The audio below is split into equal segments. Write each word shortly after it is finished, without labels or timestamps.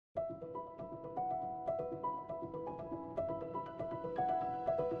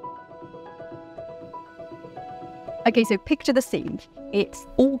Okay, so picture the scene. It's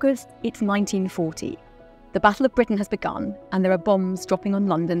August, it's 1940. The Battle of Britain has begun, and there are bombs dropping on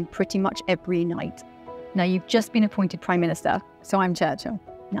London pretty much every night. Now, you've just been appointed Prime Minister, so I'm Churchill.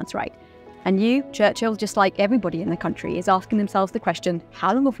 That's right. And you, Churchill, just like everybody in the country, is asking themselves the question,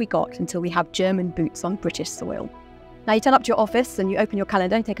 how long have we got until we have German boots on British soil? Now, you turn up to your office and you open your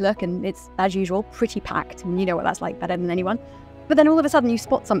calendar and take a look, and it's, as usual, pretty packed. And you know what that's like better than anyone. But then all of a sudden you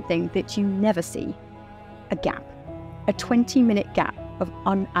spot something that you never see. A gap. A 20-minute gap of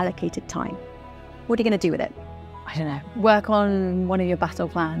unallocated time. What are you going to do with it? I don't know. Work on one of your battle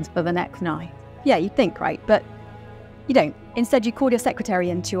plans for the next night. Yeah, you'd think, right? But you don't. Instead, you call your secretary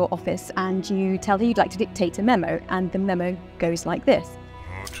into your office and you tell her you'd like to dictate a memo, and the memo goes like this.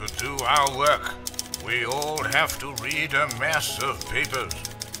 To do our work, we all have to read a mass of papers.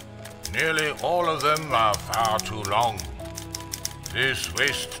 Nearly all of them are far too long. This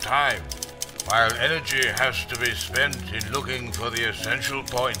wastes time, while energy has to be spent in looking for the essential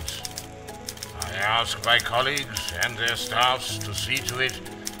points. I ask my colleagues and their staffs to see to it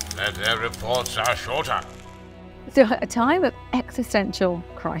that their reports are shorter. So at a time of existential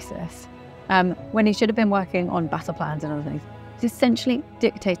crisis, when he should have been working on battle plans and other things, he's essentially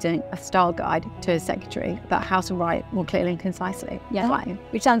dictating a style guide to his secretary about how to write more clearly and concisely. Yeah, fine.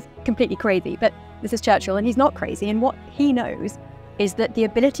 Which sounds completely crazy, but this is Churchill and he's not crazy. And what he knows is that the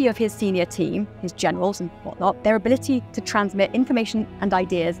ability of his senior team, his generals and whatnot, their ability to transmit information and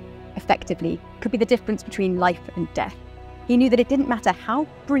ideas effectively could be the difference between life and death. He knew that it didn't matter how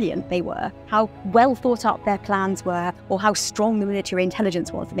brilliant they were, how well thought up their plans were, or how strong the military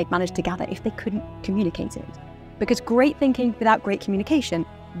intelligence was that they'd managed to gather if they couldn't communicate it. Because great thinking without great communication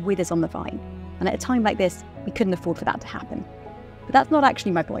withers on the vine. And at a time like this, we couldn't afford for that to happen. But that's not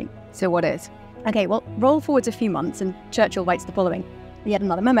actually my point. So what is? Okay, well, roll forwards a few months and Churchill writes the following. Yet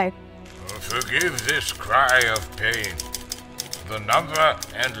another memo. Forgive this cry of pain. The number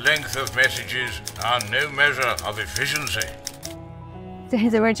and length of messages are no measure of efficiency. So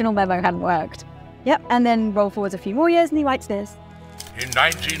his original memo hadn't worked. Yep, and then roll forwards a few more years and he writes this. In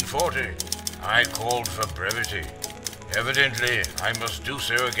 1940, I called for brevity. Evidently, I must do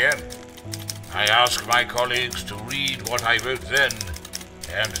so again. I ask my colleagues to read what I wrote then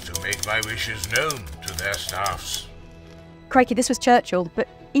and to make my wishes known to their staffs. Crikey, this was Churchill, but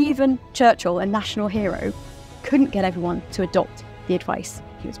even Churchill, a national hero, couldn't get everyone to adopt the advice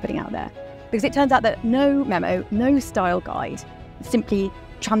he was putting out there. Because it turns out that no memo, no style guide simply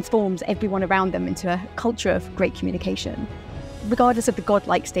transforms everyone around them into a culture of great communication, regardless of the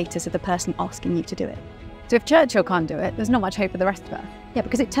godlike status of the person asking you to do it. So if Churchill can't do it, there's not much hope for the rest of us. Yeah,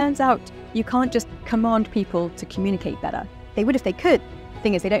 because it turns out you can't just command people to communicate better. They would if they could. The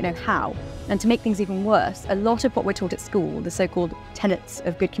thing is, they don't know how. And to make things even worse, a lot of what we're taught at school, the so-called tenets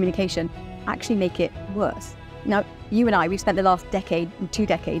of good communication, actually make it worse. Now, you and I, we've spent the last decade, 2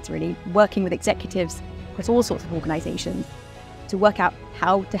 decades really, working with executives across all sorts of organisations to work out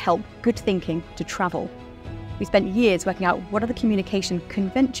how to help good thinking to travel. We spent years working out what are the communication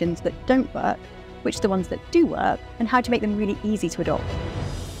conventions that don't work, which are the ones that do work, and how to make them really easy to adopt.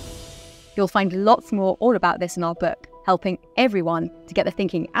 You'll find lots more all about this in our book, helping everyone to get the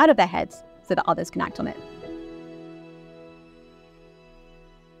thinking out of their heads so that others can act on it.